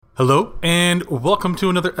Hello, and welcome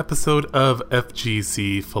to another episode of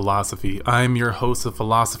FGC Philosophy. I'm your host of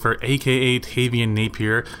Philosopher, aka Tavian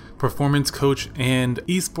Napier, performance coach and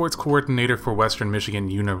esports coordinator for Western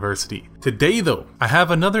Michigan University. Today, though, I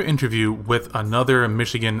have another interview with another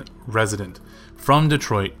Michigan resident from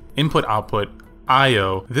Detroit, Input Output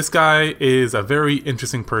IO. This guy is a very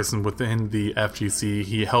interesting person within the FGC.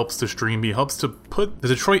 He helps to stream, he helps to put the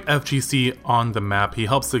Detroit FGC on the map, he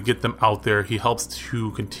helps to get them out there, he helps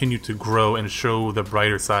to continue to grow and show the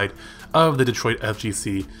brighter side of the Detroit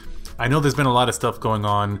FGC. I know there's been a lot of stuff going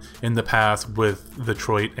on in the past with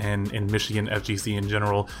Detroit and Michigan FGC in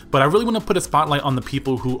general, but I really want to put a spotlight on the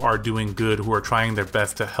people who are doing good, who are trying their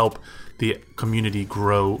best to help the community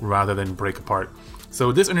grow rather than break apart.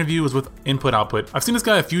 So this interview was with Input Output. I've seen this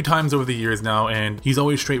guy a few times over the years now, and he's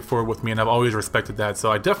always straightforward with me, and I've always respected that.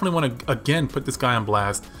 So I definitely want to, again, put this guy on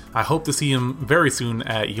blast. I hope to see him very soon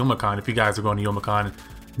at Youmacon. If you guys are going to Youmacon,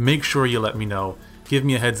 make sure you let me know. Give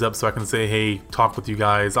me a heads up so I can say, hey, talk with you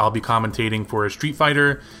guys. I'll be commentating for Street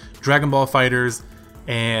Fighter, Dragon Ball FighterZ,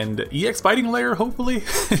 and EX Fighting Layer, hopefully.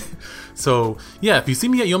 So yeah, if you see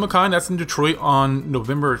me at Youmacon, that's in Detroit on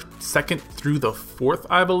November 2nd through the 4th,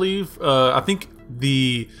 I believe. I think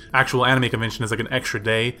the actual anime convention is like an extra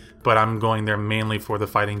day, but I'm going there mainly for the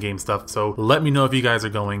fighting game stuff. So let me know if you guys are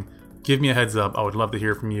going. Give me a heads up. I would love to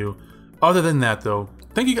hear from you. Other than that, though,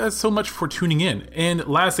 thank you guys so much for tuning in. And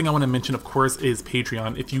last thing I want to mention, of course, is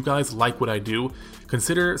Patreon. If you guys like what I do,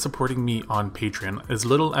 consider supporting me on Patreon. As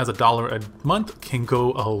little as $1 a month can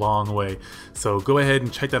go a long way. So go ahead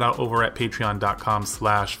and check that out over at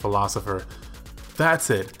patreon.com/philosopher. That's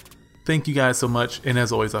it. Thank you guys so much. And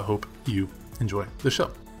as always, I hope you enjoy the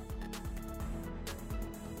show.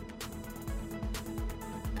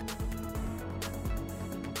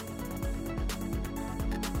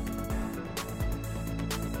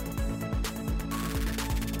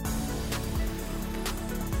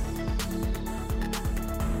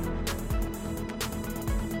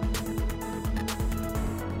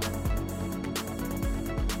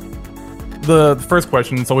 The first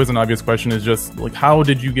question, it's always an obvious question, is just like, how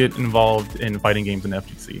did you get involved in fighting games in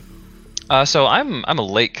FGC? So I'm a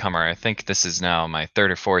latecomer. I think this is now my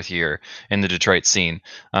third or fourth year in the Detroit scene.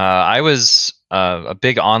 I was a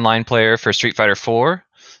big online player for Street Fighter 4,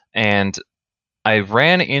 and I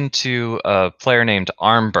ran into a player named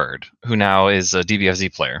Armbird, who now is a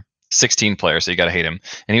DBFZ player, 16 player, so you gotta hate him.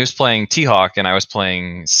 And he was playing T-Hawk, and I was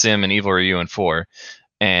playing Sim and Evil Ryu in 4,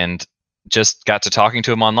 and just got to talking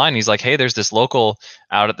to him online. He's like, hey, there's this local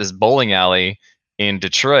out at this bowling alley in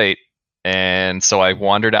Detroit. And so I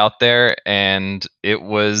wandered out there, and it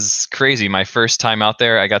was crazy. My first time out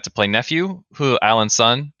there, I got to play Nephew, Alan's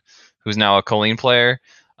son, who's now a Colleen player.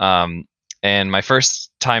 And my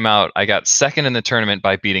first time out, I got second in the tournament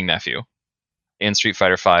by beating Nephew in Street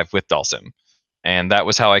Fighter V with Dhalsim. And that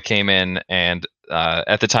was how I came in. And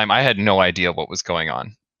at the time, I had no idea what was going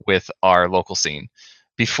on with our local scene.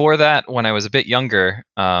 Before that, when I was a bit younger,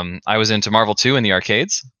 I was into Marvel 2 in the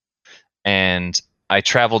arcades. And I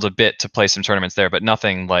traveled a bit to play some tournaments there, but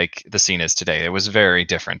nothing like the scene is today. It was very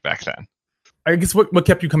different back then. I guess what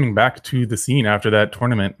kept you coming back to the scene after that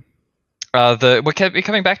tournament? What kept me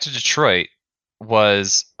coming back to Detroit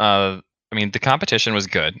was, the competition was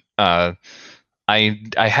good. I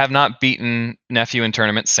have not beaten Nephew in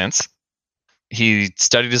tournaments since. He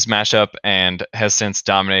studied his mashup and has since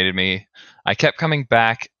dominated me. I kept coming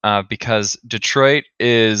back because Detroit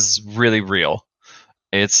is really real.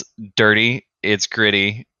 It's dirty. It's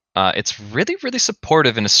gritty. It's really, really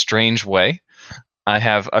supportive in a strange way. I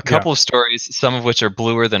have a couple of stories, some of which are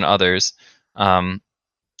bluer than others. And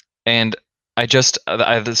some of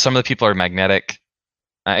the people are magnetic.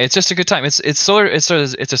 It's just a good time. It's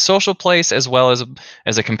a social place as well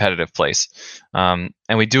as a competitive place. And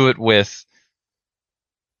we do it with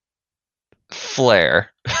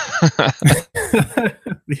flair. I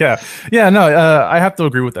have to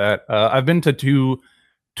agree with that. I've been to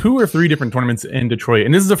two or three different tournaments in Detroit,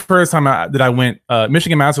 and this is the first time that I went.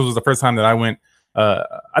 Michigan Masters was the first time that I went.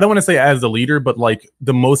 I don't want to say as the leader, but like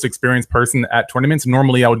the most experienced person at tournaments.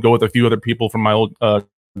 Normally, I would go with a few other people from my old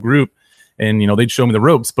group, and they'd show me the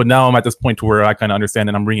ropes. But now I'm at this point to where I kind of understand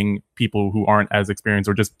that I'm bringing people who aren't as experienced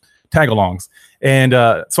or just tag-alongs. And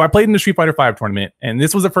so I played in the Street Fighter V tournament, and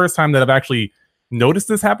this was the first time that I've actually noticed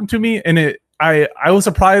this happen to me, and I was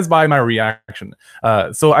surprised by my reaction.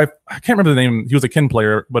 So I can't remember the name. He was a Ken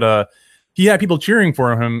player, but he had people cheering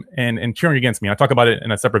for him and cheering against me. I talk about it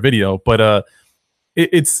in a separate video, but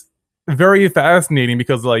it's very fascinating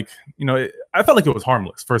because, like, I felt like it was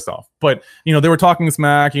harmless, first off. But, they were talking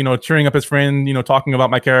smack, cheering up his friend, talking about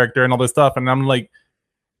my character and all this stuff. And I'm like,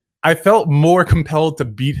 I felt more compelled to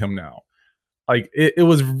beat him now. Like it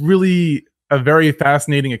was really a very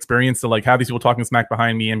fascinating experience to like have these people talking smack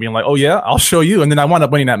behind me and being like, "Oh yeah, I'll show you," and then I wound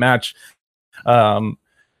up winning that match. But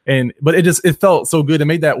it felt so good. It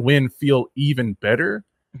made that win feel even better.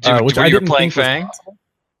 Which I didn't playing think Fang. Was possible.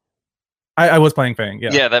 I was playing Fang. Yeah.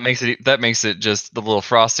 Yeah, that makes it just the little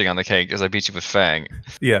frosting on the cake because I beat you with Fang.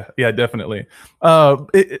 Yeah, definitely. So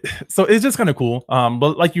it's just kind of cool.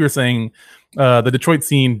 But like you were saying, the Detroit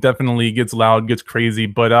scene definitely gets loud, gets crazy.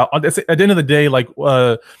 But at the end of the day, like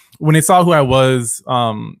when they saw who I was,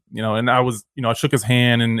 and I was, I shook his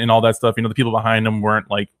hand and all that stuff. The people behind him weren't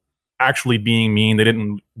like actually being mean. They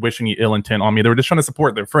didn't wish any ill intent on me. They were just trying to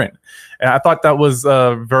support their friend. And I thought that was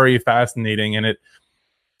very fascinating, and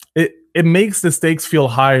it makes the stakes feel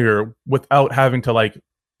higher without having to like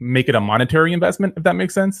make it a monetary investment, if that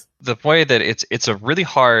makes sense. The way that it's a really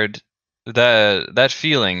hard, that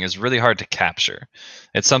feeling is really hard to capture.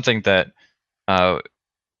 It's something that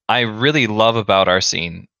I really love about our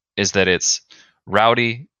scene is that it's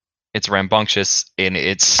rowdy, it's rambunctious, and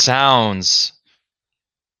it sounds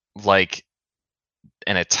like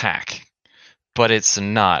an attack. But it's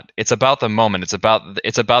not. It's about the moment. It's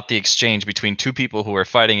about the exchange between two people who are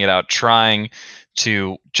fighting it out, trying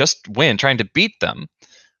to just win, trying to beat them.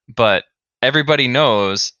 But everybody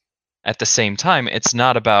knows at the same time, it's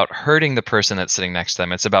not about hurting the person that's sitting next to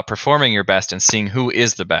them. It's about performing your best and seeing who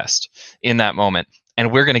is the best in that moment. And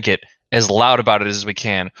we're going to get as loud about it as we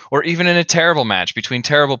can. Or even in a terrible match between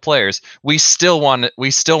terrible players, we still want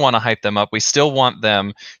to hype them up. We still want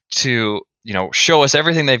them to show us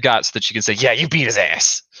everything they've got so that you can say, yeah, you beat his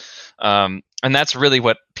ass. And that's really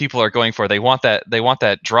what people are going for. They want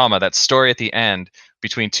that drama, that story at the end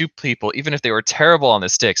between two people, even if they were terrible on the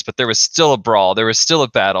sticks, but there was still a brawl, there was still a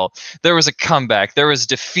battle, there was a comeback, there was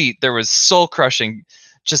defeat, there was soul crushing,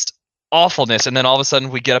 just awfulness. And then all of a sudden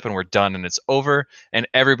we get up and we're done and it's over and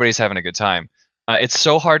everybody's having a good time. It's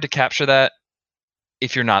so hard to capture that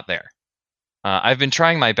if you're not there. I've been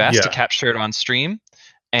trying my best to capture it on stream,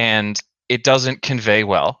 and it doesn't convey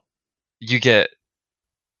well. You get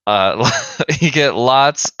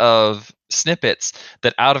lots of snippets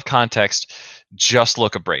that out of context just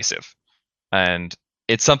look abrasive. And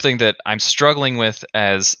it's something that I'm struggling with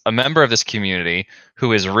as a member of this community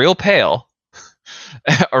who is real pale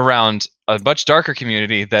around a much darker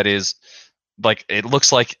community that is like it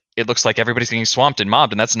looks like everybody's getting swamped and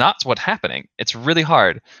mobbed, and that's not what's happening. It's really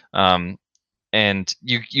hard. And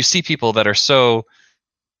you see people that are so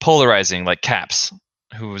polarizing, like Caps,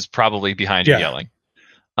 who was probably behind you yelling.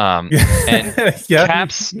 And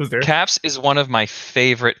Caps is one of my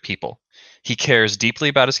favorite people. He cares deeply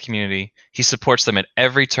about his community. He supports them at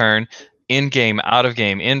every turn, in game, out of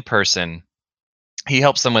game, in person. He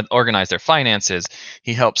helps them organize their finances.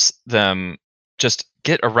 He helps them just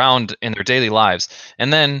get around in their daily lives.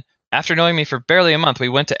 And then after knowing me for barely a month, we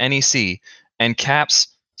went to NEC, and Caps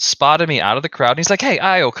spotted me out of the crowd. And he's like, "Hey,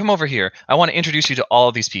 Io, come over here. I want to introduce you to all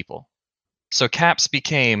of these people." So Caps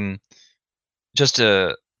became just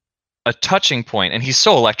a touching point, and he's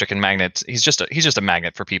so electric and magnet. He's just a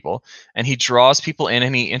magnet for people, and he draws people in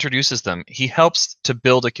and he introduces them. He helps to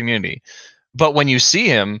build a community. But when you see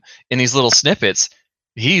him in these little snippets,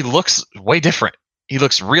 he looks way different. He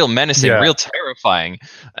looks real menacing, real terrifying,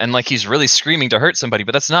 and like he's really screaming to hurt somebody.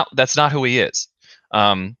 But that's not who he is.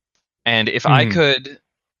 And if I could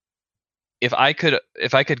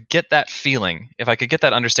get that feeling, if I could get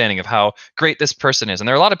that understanding of how great this person is, and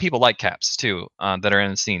there are a lot of people like Caps too that are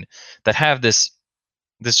in the scene that have this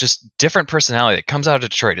just different personality that comes out of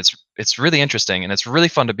Detroit. It's really interesting and it's really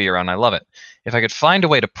fun to be around. I love it. If I could find a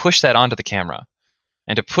way to push that onto the camera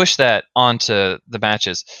and to push that onto the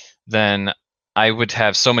matches, then I would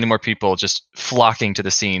have so many more people just flocking to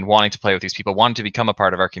the scene, wanting to play with these people, wanting to become a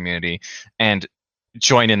part of our community and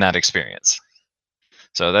join in that experience.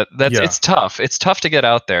 So it's tough. It's tough to get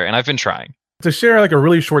out there, and I've been trying. To share like a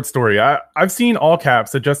really short story, I've seen all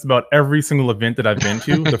Caps at just about every single event that I've been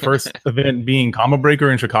to. The first event being Combo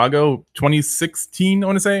Breaker in Chicago, 2016, I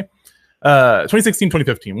want to say. 2016,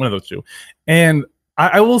 2015, one of those two. And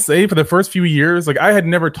I will say for the first few years, like I had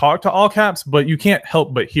never talked to all Caps, but you can't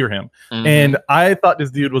help but hear him. Mm-hmm. And I thought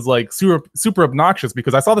this dude was like super obnoxious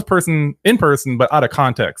because I saw this person in person, but out of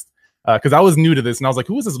context. Because I was new to this, and I was like,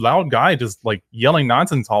 who is this loud guy just like yelling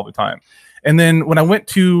nonsense all the time? And then when I went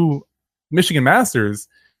to Michigan Masters,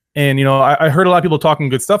 and I heard a lot of people talking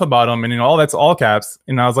good stuff about him, and all that's all Caps,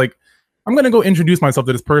 and I was like, I'm gonna go introduce myself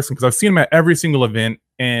to this person because I've seen him at every single event,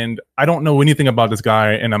 and I don't know anything about this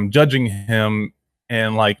guy, and I'm judging him,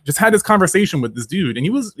 and like just had this conversation with this dude, and he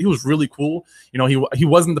was really cool. You know, he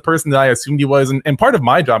wasn't the person that I assumed he was, and part of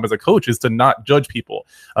my job as a coach is to not judge people,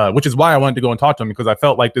 which is why I wanted to go and talk to him, because I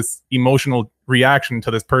felt like this emotional reaction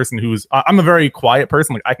to this person who's I'm a very quiet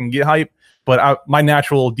person. Like I can get hype, but my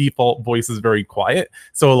natural default voice is very quiet.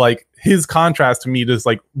 So like his contrast to me just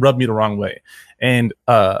like rubbed me the wrong way. And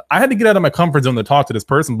I had to get out of my comfort zone to talk to this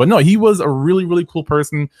person. But no, he was a really, really cool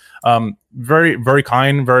person. Very, very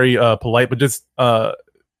kind, very polite, but just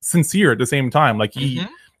sincere at the same time. Like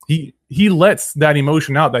he lets that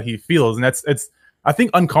emotion out that he feels. And it's I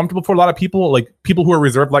think uncomfortable for a lot of people, like people who are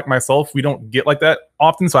reserved like myself. We don't get like that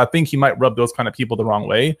often. So I think he might rub those kind of people the wrong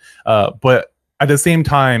way. But at the same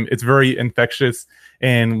time, it's very infectious.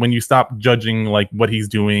 And when you stop judging like what he's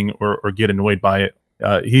doing or get annoyed by it,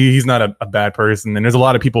 he's not a bad person. And there's a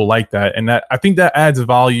lot of people like that. And that I think that adds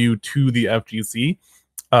value to the FGC.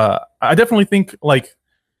 I definitely think like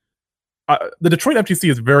the Detroit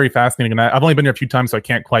FGC is very fascinating. And I've only been there a few times, so I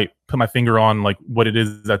can't quite put my finger on like what it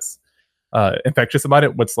is that's infectious about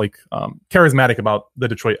it. What's like charismatic about the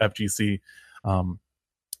Detroit FGC.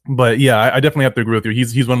 But yeah, I definitely have to agree with you.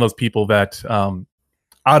 He's one of those people that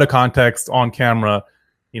out of context on camera,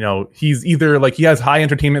 you know, he's either like he has high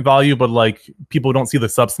entertainment value, but like people don't see the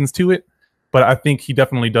substance to it. But I think he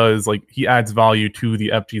definitely does. Like he adds value to the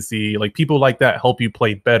FGC. Like people like that help you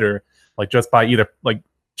play better, like just by either like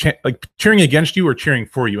cheering against you or cheering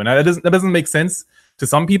for you. And that doesn't make sense to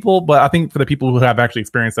some people, but I think for the people who have actually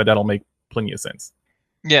experienced that, that'll make plenty of sense.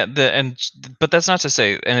 Yeah, but that's not to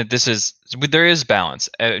say, and there is balance.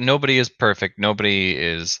 Nobody is perfect. Nobody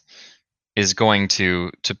is going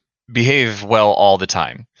to behave well all the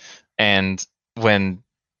time. And when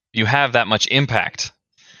you have that much impact,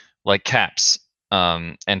 like Caps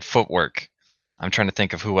and Footwork, I'm trying to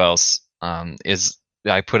think of who else is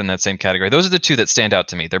I put in that same category. Those are the two that stand out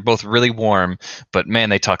to me. They're both really warm, but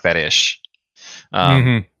man, they talk that ish.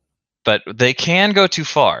 But they can go too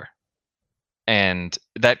far. And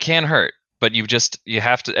that can hurt, but you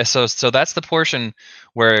have to. So that's the portion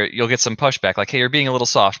where you'll get some pushback, like, "Hey, you're being a little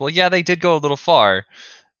soft." Well, yeah, they did go a little far,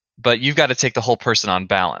 but you've got to take the whole person on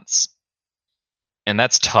balance, and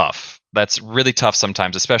that's tough. That's really tough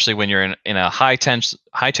sometimes, especially when you're in a high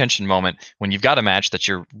tension moment when you've got a match that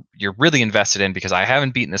you're really invested in, because I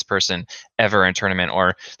haven't beaten this person ever in tournament,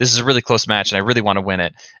 or this is a really close match and I really want to win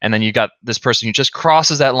it. And then you got this person who just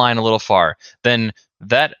crosses that line a little far. Then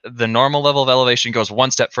the normal level of elevation goes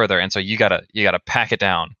one step further, and so you gotta pack it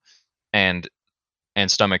down and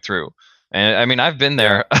stomach through. And I mean, I've been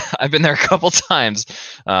there. I've been there a couple times,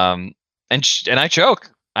 and I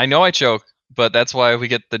choke. I know I choke, but that's why we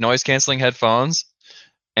get the noise canceling headphones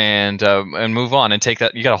and move on and take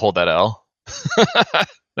that. You gotta hold that L.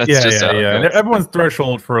 That's Everyone's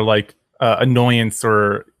threshold for like annoyance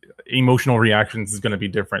or emotional reactions is going to be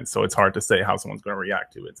different, so it's hard to say how someone's going to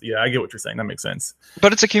react to it. So, yeah, I get what you're saying. That makes sense.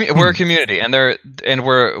 But it's we're a community, and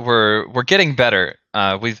we're getting better.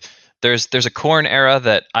 There's a Khorne era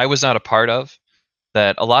that I was not a part of,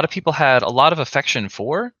 that a lot of people had a lot of affection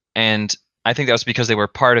for, and I think that was because they were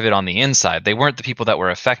part of it on the inside. They weren't the people that were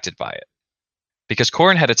affected by it, because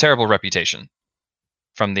Khorne had a terrible reputation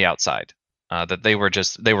from the outside. That they were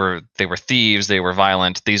thieves, they were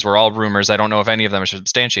violent. These were all rumors. I don't know if any of them are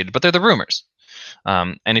substantiated, but they're the rumors.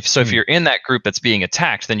 And if you're in that group that's being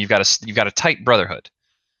attacked, then you've got a tight brotherhood,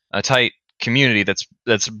 a tight community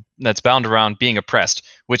that's bound around being oppressed.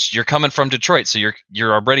 Which you're coming from Detroit, so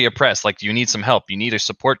you're already oppressed. Like, you need some help. You need a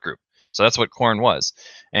support group. So that's what Khorne was,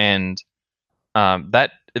 and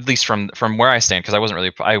that, at least from where I stand, because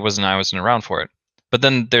I wasn't around for it. But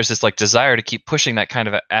then there's this like desire to keep pushing that kind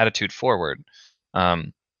of attitude forward,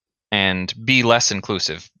 and be less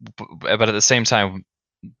inclusive. But at the same time,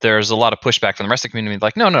 there's a lot of pushback from the rest of the community.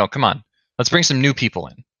 Like, no, come on, let's bring some new people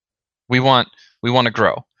in. We want to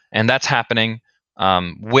grow, and that's happening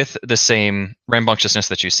with the same rambunctiousness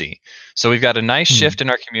that you see. So we've got a nice shift in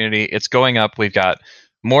our community. It's going up. We've got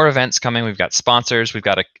more events coming. We've got sponsors. We've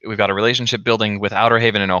got a relationship building with Outer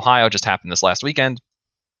Haven in Ohio. Just happened this last weekend.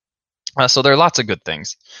 So there are lots of good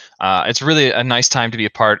things. It's really a nice time to be a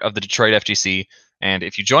part of the Detroit FGC. And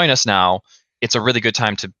if you join us now, it's a really good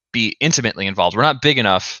time to be intimately involved. We're not big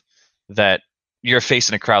enough that you're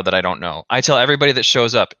facing a crowd that I don't know. I tell everybody that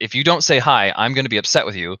shows up, if you don't say hi, I'm going to be upset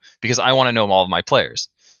with you, because I want to know all of my players.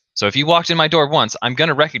 So if you walked in my door once, I'm going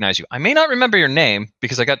to recognize you. I may not remember your name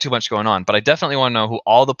because I got too much going on, but I definitely want to know who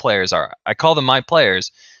all the players are. I call them my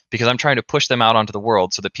players because I'm trying to push them out onto the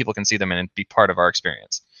world so that people can see them and be part of our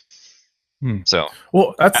experience. So,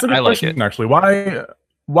 well, that's a good question, actually.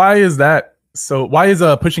 Why is that? So why is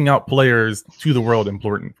pushing out players to the world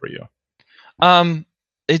important for you?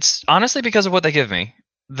 It's honestly because of what they give me.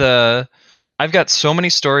 I've got so many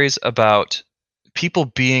stories about people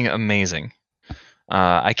being amazing.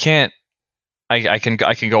 I can't. I can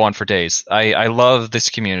go on for days. I love this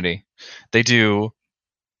community. They do.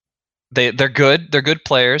 They're good. They're good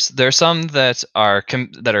players. There are some that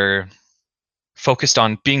are focused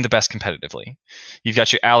on being the best competitively. You've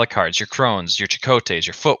got your Alucards, your Crones, your Chakotay's,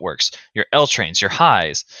 your Footworks, your L-Trains, your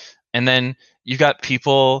Highs, and then you've got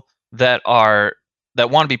people that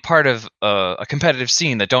want to be part of a competitive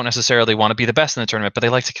scene that don't necessarily want to be the best in the tournament, but they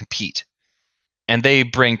like to compete, and they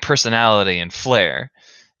bring personality and flair.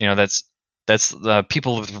 You know, that's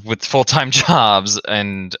people with full-time jobs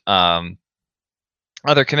and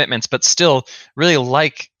other commitments, but still really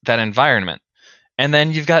like that environment. And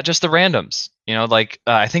then you've got just the randoms. You know, like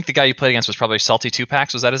I think the guy you played against was probably Salty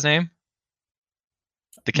Tupacs. Was that his name?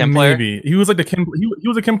 The Chem player? Maybe. He was like the Chem. He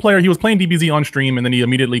was a Chem player. He was playing DBZ on stream, and then he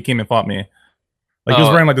immediately came and fought me. Like he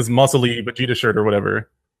was wearing like this muscly Vegeta shirt or whatever.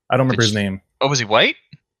 I don't remember his name. Oh, was he white?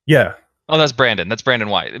 Yeah. Oh, that's Brandon. That's Brandon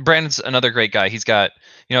White. Brandon's another great guy. He's got,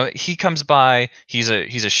 you know, he comes by. He's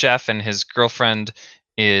a chef, and his girlfriend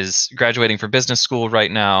is graduating for business school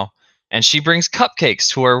right now, and she brings cupcakes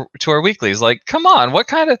to our weeklies. Like, come on, what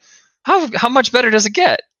kind of how much better does it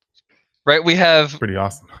get? Right? We have pretty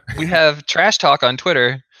awesome. We have trash talk on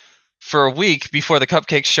Twitter for a week before the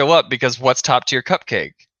cupcakes show up because what's top tier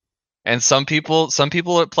cupcake? And some people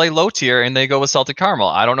play low tier and they go with salted caramel.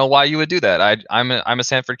 I don't know why you would do that. I'm a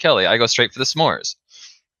Sanford Kelly. I go straight for the s'mores.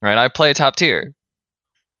 Right? I play top tier.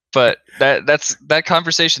 But that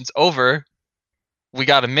conversation's over. We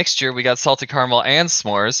got a mixture. We got salted caramel and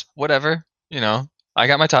s'mores. Whatever. You know, I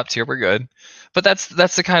got my top tier. We're good. But that's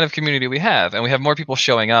the kind of community we have, and we have more people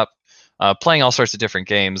showing up, playing all sorts of different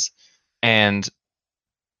games, and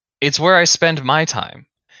it's where I spend my time.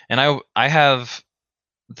 And I have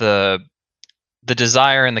the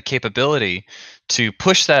desire and the capability to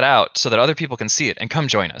push that out so that other people can see it and come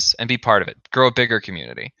join us and be part of it, grow a bigger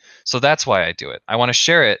community. So that's why I do it. I want to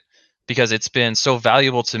share it because it's been so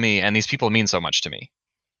valuable to me, and these people mean so much to me.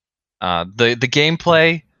 The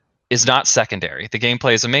gameplay is not secondary. The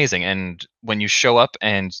gameplay is amazing, and when you show up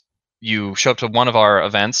to one of our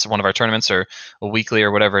events, one of our tournaments, or a weekly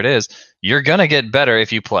or whatever it is, you're gonna get better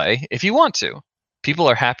if you play, if you want to. People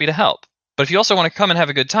are happy to help. But if you also want to come and have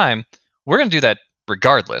a good time, we're gonna do that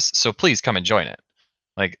regardless. So please come and join it.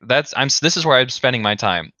 Like this is where I'm spending my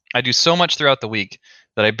time. I do so much throughout the week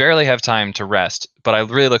that I barely have time to rest, but I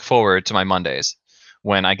really look forward to my Mondays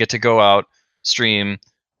when I get to go out, stream,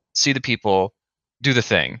 see the people, do the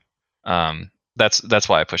thing. That's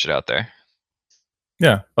why I push it out there.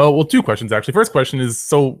 Yeah. Oh, well, two questions actually. First question is,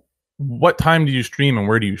 so what time do you stream and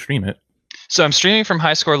where do you stream it? So I'm streaming from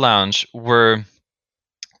High Score Lounge.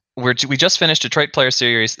 We just finished Detroit Player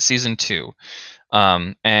Series Season 2.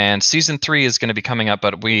 And Season 3 is going to be coming up,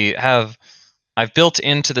 but I've built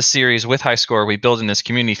into the series with High Score, we build in this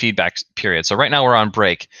community feedback period. So right now we're on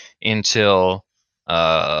break until,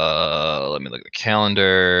 let me look at the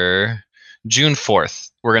calendar, June 4th.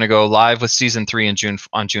 We're going to go live with Season 3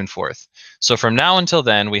 on June 4th. So from now until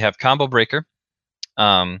then, we have Combo Breaker.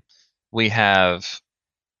 We have,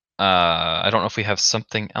 I don't know if we have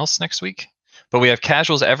something else next week, but we have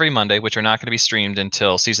casuals every Monday, which are not going to be streamed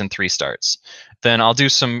until Season 3 starts. Then I'll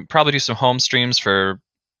probably do some home streams for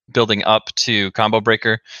building up to Combo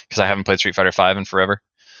Breaker because I haven't played Street Fighter V in forever.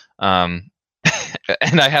 And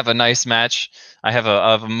I have a nice match. I have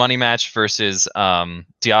a money match versus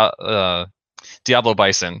Diablo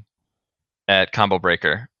Bison at Combo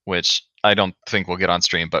Breaker, which I don't think we'll get on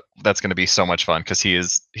stream, but that's going to be so much fun because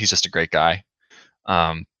he's just a great guy.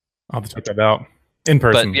 I'll have to check that out in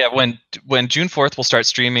person. But yeah, when June 4th, we'll start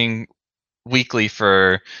streaming weekly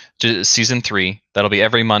for Season 3. That'll be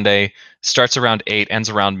every Monday. Starts around 8, ends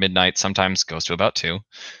around midnight, sometimes goes to about 2.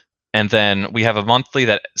 And then we have a monthly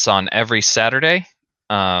that's on every Saturday.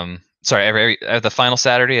 The final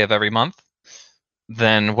Saturday of every month.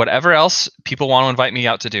 Then whatever else people want to invite me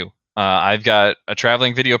out to do. I've got a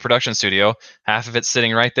traveling video production studio. Half of it's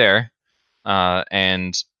sitting right there.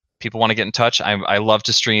 And people want to get in touch. I love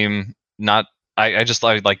to stream. I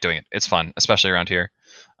like doing it. It's fun, especially around here.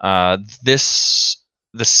 The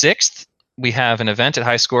 6th, we have an event at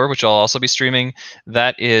High Score, which I'll also be streaming.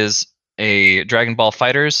 That is a Dragon Ball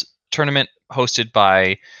FighterZ tournament hosted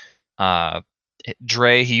by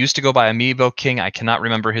Dre. He used to go by Amiibo King. I cannot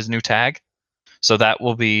remember his new tag. So that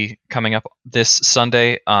will be coming up this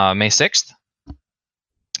Sunday, May 6th.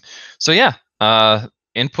 So yeah,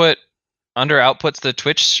 input under outputs the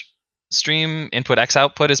Twitch stream. Input X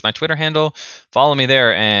output is my Twitter handle. Follow me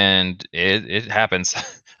there, and it happens.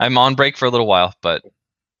 I'm on break for a little while, but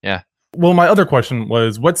yeah. Well, my other question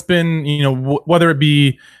was, what's been, whether it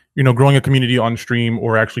be, growing a community on stream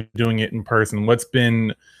or actually doing it in person, what's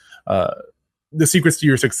been the secrets to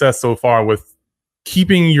your success so far with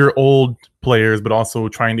keeping your old players, but also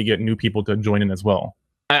trying to get new people to join in as well?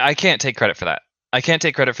 I can't take credit for that. I can't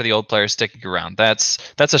take credit for the old players sticking around. That's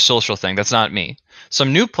a social thing. That's not me.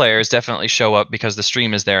 Some new players definitely show up because the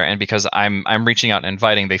stream is there and because I'm reaching out and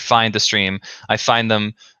inviting. They find the stream. I find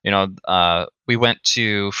them. We went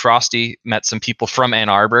to Frosty, met some people from Ann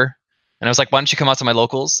Arbor, and I was like, "Why don't you come out to my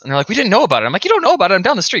locals?" And they're like, "We didn't know about it." I'm like, "You don't know about it? I'm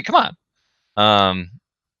down the street. Come on."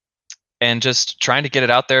 And just trying to get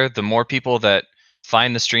it out there. The more people that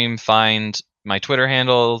find the stream, find my Twitter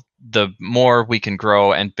handle, the more we can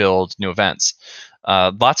grow and build new events.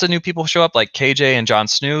 Lots of new people show up, like KJ and John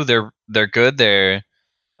Snoo. They're good.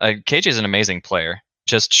 KJ is an amazing player.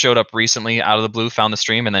 Just showed up recently out of the blue, found the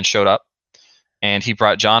stream, and then showed up. And he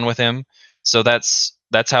brought John with him. So that's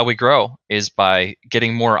how we grow, is by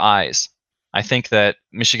getting more eyes. I think that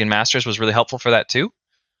Michigan Masters was really helpful for that too,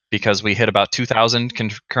 because we hit about 2,000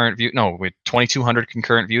 concurrent view. No, we 2,200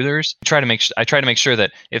 concurrent viewers. I try to make sure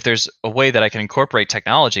that if there's a way that I can incorporate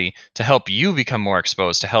technology to help you become more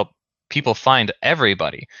exposed, to help people find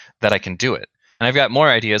everybody, that I can do it. And I've got more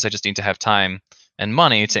ideas. I just need to have time and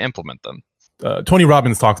money to implement them. Tony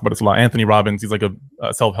Robbins talks about this a lot. Anthony Robbins, he's like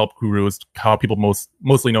a self-help guru, is how people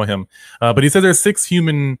mostly know him. But he says there's 6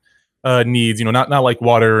 human needs, not like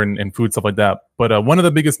water and food, stuff like that. But one of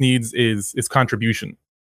the biggest needs is contribution.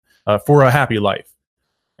 For a happy life.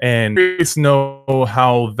 And curious to know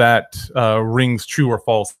how that rings true or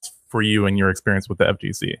false for you and your experience with the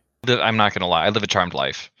FGC. I'm not going to lie. I live a charmed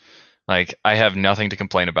life. Like, I have nothing to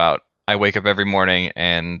complain about. I wake up every morning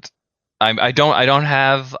and I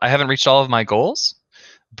haven't reached all of my goals,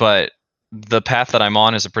 but the path that I'm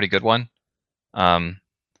on is a pretty good one.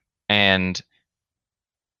 And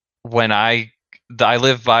when I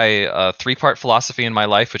live by a 3-part philosophy in my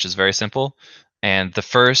life, which is very simple. And the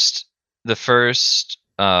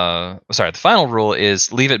final rule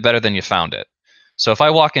is leave it better than you found it. So if I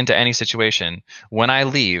walk into any situation, when I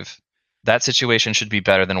leave, that situation should be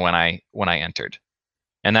better than when I entered.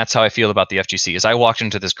 And that's how I feel about the FGC. Is I walked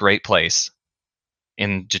into this great place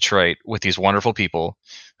in Detroit with these wonderful people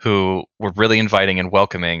who were really inviting and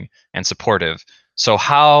welcoming and supportive. So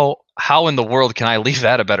how in the world can I leave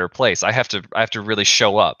that a better place? I have to really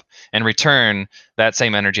show up and return that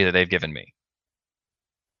same energy that they've given me.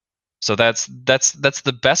 So that's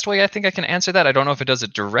the best way I think I can answer that. I don't know if it does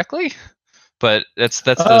it directly, but that's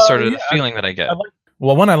the sort of feeling that I get.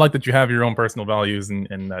 I like that you have your own personal values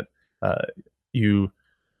and that you,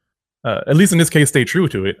 at least in this case, stay true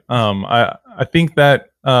to it. I think that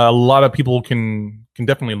a lot of people can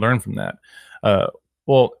definitely learn from that.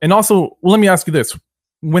 And also, let me ask you this: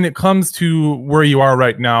 when it comes to where you are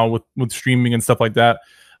right now with streaming and stuff like that.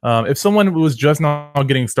 If someone was just now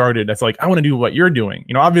getting started, that's like, I want to do what you're doing.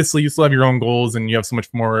 Obviously you still have your own goals and you have so much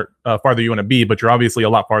more farther you want to be, but you're obviously a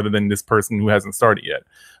lot farther than this person who hasn't started yet.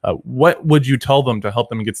 What would you tell them to help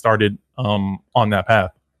them get started on that path?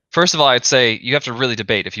 First of all, I'd say you have to really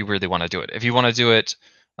debate if you really want to do it. If you want to do it,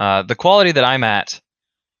 the quality that I'm at,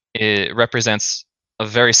 it represents a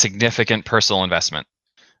very significant personal investment.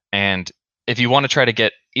 And if you want to try to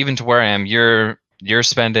get even to where I am, you're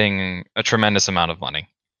spending a tremendous amount of money.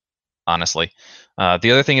 Honestly.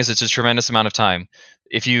 The other thing is it's a tremendous amount of time.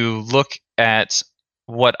 If you look at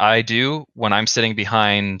what I do when I'm sitting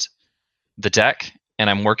behind the deck and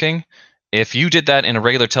I'm working, if you did that in a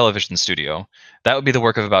regular television studio, that would be the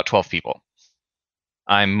work of about 12 people.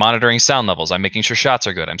 I'm monitoring sound levels. I'm making sure shots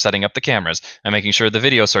are good. I'm setting up the cameras. I'm making sure the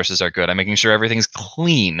video sources are good. I'm making sure everything's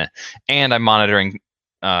clean. And I'm monitoring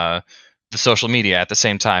the social media at the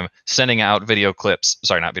same time, sending out video clips.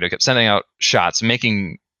 Sorry, not video clips. Sending out shots,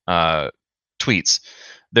 making tweets.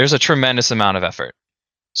 There's a tremendous amount of effort.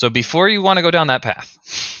 So before you want to go down that path,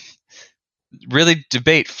 really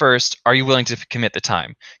debate first, are you willing to commit the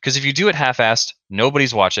time? Because if you do it half-assed,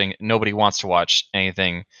 nobody's watching, nobody wants to watch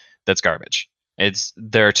anything that's garbage.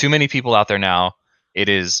 There are too many people out there now.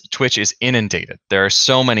 Twitch is inundated. There are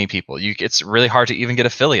so many people. It's really hard to even get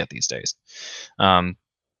affiliate these days.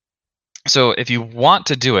 So if you want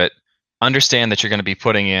to do it, understand that you're going to be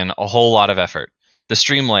putting in a whole lot of effort. The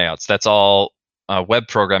stream layouts, that's all web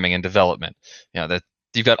programming and development. That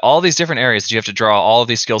you've got all these different areas that you have to draw all of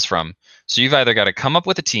these skills from. So you've either got to come up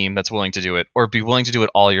with a team that's willing to do it or be willing to do it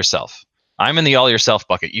all yourself. I'm in the all yourself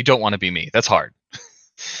bucket. You don't want to be me. That's hard.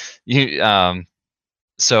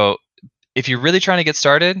 So if you're really trying to get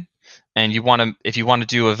started and if you want to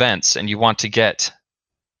do events and you want to get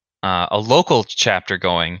a local chapter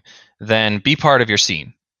going, then be part of your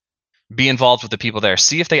scene. be involved with the people there.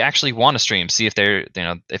 See if they actually want to stream. See if they're,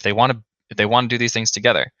 if they want to do these things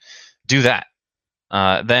together. Do that.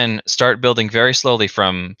 Then start building very slowly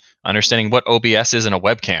from understanding what OBS is in a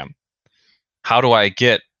webcam. How do I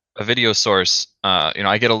get a video source?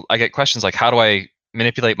 I get questions like, how do I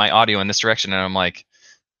manipulate my audio in this direction? And I'm like,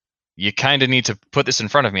 you kind of need to put this in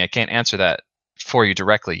front of me. I can't answer that for you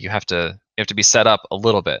directly. You have to be set up a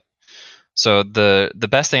little bit. So the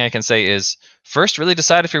best thing I can say is first really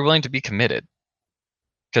decide if you're willing to be committed.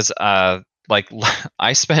 Because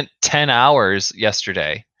I spent 10 hours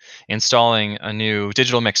yesterday installing a new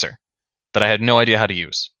digital mixer that I had no idea how to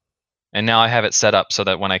use. And now I have it set up so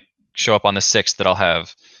that when I show up on the 6th that I'll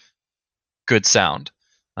have good sound.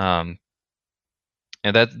 And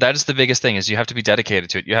that is the biggest thing, is you have to be dedicated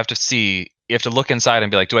to it. You have to look inside and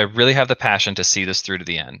be like, do I really have the passion to see this through to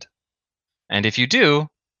the end? And if you do,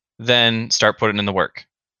 then start putting in the work.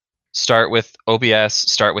 Start with OBS,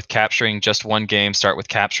 start with capturing just one game, start with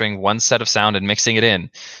capturing one set of sound and mixing it in.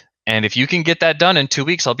 And if you can get that done in 2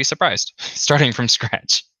 weeks, I'll be surprised, starting from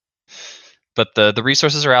scratch. But the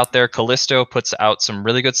resources are out there. Callisto puts out some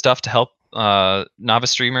really good stuff to help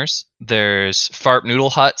novice streamers. There's Farp Noodle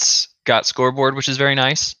Huts got Scoreboard, which is very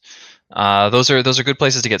nice. Those are good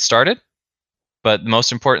places to get started. But the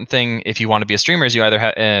most important thing, if you want to be a streamer, is you either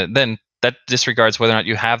have then that disregards whether or not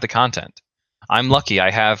you have the content. I'm lucky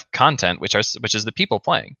I have content, which is the people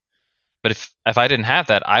playing. But if I didn't have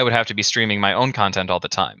that, I would have to be streaming my own content all the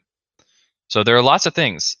time. So there are lots of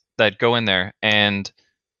things that go in there, and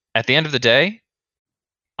at the end of the day,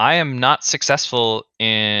 I am not successful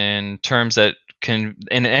in terms that in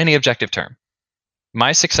any objective term.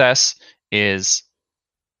 My success is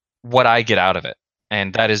what I get out of it,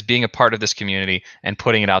 and that is being a part of this community and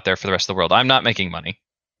putting it out there for the rest of the world. I'm not making money.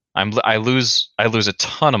 I lose a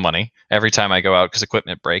ton of money every time I go out because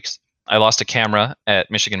equipment breaks. I lost a camera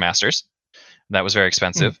at Michigan Masters. That was very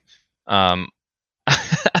expensive.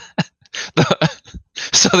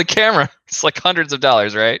 So the camera, it's like hundreds of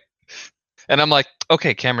dollars, right? And I'm like,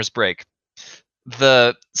 okay, cameras break.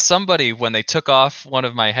 Somebody, when they took off one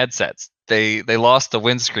of my headsets, they lost the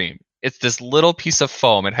windscreen. It's this little piece of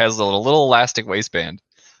foam. It has a little elastic waistband.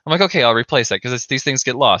 I'm like, okay, I'll replace that because these things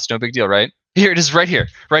get lost. No big deal, right? Here it is, right here.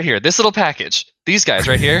 This little package. These guys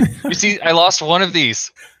right here. You see, I lost one of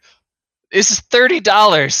these. This is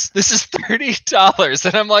 $30. This is $30,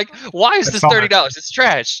 and I'm like, why is this $30? It's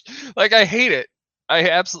trash. Like, I hate it. I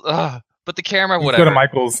absolutely. But the camera, whatever. Go to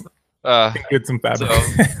Michael's. Get some fabric.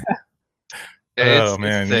 Oh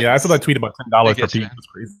man, yeah, I saw that tweet about $10 for people. It's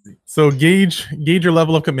crazy. So gauge your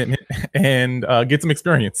level of commitment and get some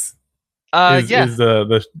experience.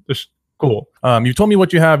 Is cool. You told me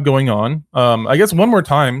what you have going on. I guess one more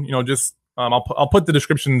time, just I'll put the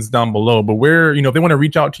descriptions down below. But where, if they want to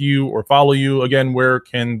reach out to you or follow you again, where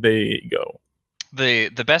can they go?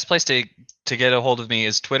 The best place to get a hold of me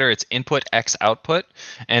is Twitter. It's input x output,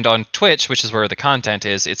 and on Twitch, which is where the content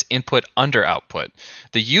is, it's input_output.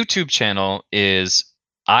 The YouTube channel is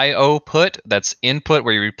IOput. That's input,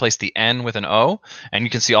 where you replace the N with an O, and you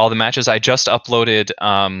can see all the matches. I just uploaded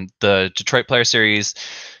the Detroit Player Series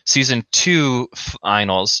Season 2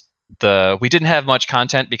 finals. We didn't have much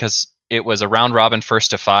content because it was a round robin 1st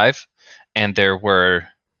to 5, and there were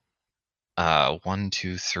 8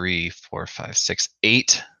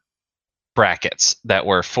 brackets that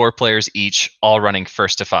were 4 players each, all running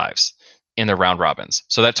 1st to 5s in the round robins.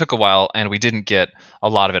 So that took a while, and we didn't get a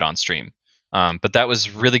lot of it on stream. But that was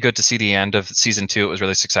really good to see the end of Season 2. It was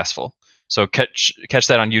really successful. So catch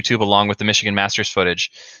that on YouTube along with the Michigan Masters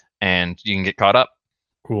footage, and you can get caught up.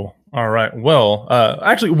 Cool. All right. Well,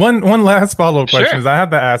 actually, one last follow-up question. Sure. I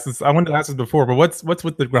had to ask this. I wanted to ask this before, but what's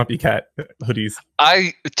with the Grumpy Cat hoodies?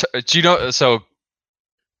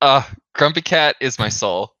 Grumpy Cat is my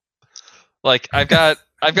soul. Like, I've got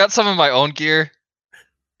some of my own gear.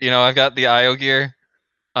 I've got the IO gear.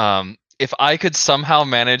 If I could somehow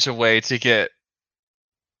manage a way to get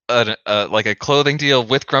a clothing deal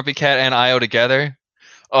with Grumpy Cat and IO together,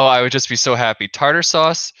 I would just be so happy. Tartar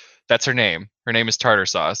Sauce, that's her name. Her name is Tartar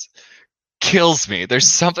Sauce. Kills me. There's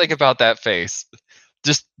something about that face.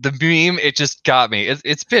 Just the meme, it just got me.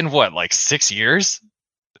 It's been what, like 6 years?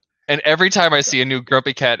 And every time I see a new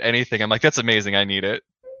Grumpy Cat anything, I'm like, that's amazing. I need it.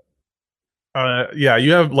 Yeah,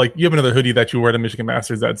 you have another hoodie that you wear to Michigan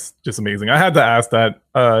Masters. That's just amazing. I had to ask that.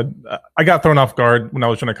 I got thrown off guard when I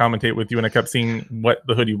was trying to commentate with you, and I kept seeing what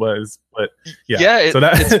the hoodie was. But yeah,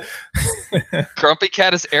 it's Grumpy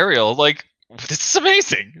Cat is Ariel. Like, this is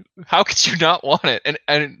amazing. How could you not want it?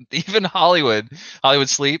 And even Hollywood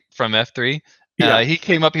Sleep from F3, he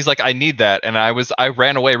came up. He's like, I need that, and I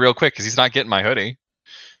ran away real quick because he's not getting my hoodie.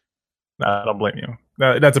 I don't blame you.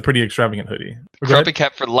 That's a pretty extravagant hoodie. Go ahead. Crumpy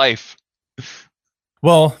Cap for life.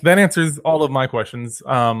 Well, that answers all of my questions.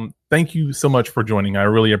 Thank you so much for joining. I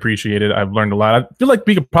really appreciate it. I've learned a lot. I feel like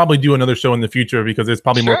we could probably do another show in the future because there's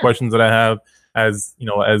probably more questions that I have as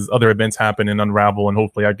other events happen and unravel, and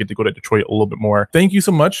hopefully I get to go to Detroit a little bit more. Thank you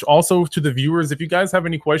so much. Also to the viewers, if you guys have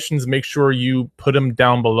any questions, make sure you put them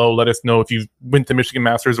down below. Let us know if you went to Michigan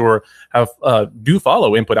Masters or have do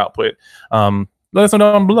follow Input Output. Let us know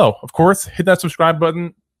down below. Of course, hit that subscribe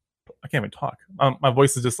button. I can't even talk. My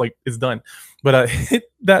voice is just like, it's done. But hit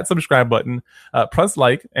that subscribe button, press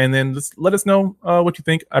like, and then just let us know what you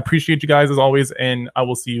think. I appreciate you guys as always, and I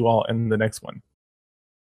will see you all in the next one.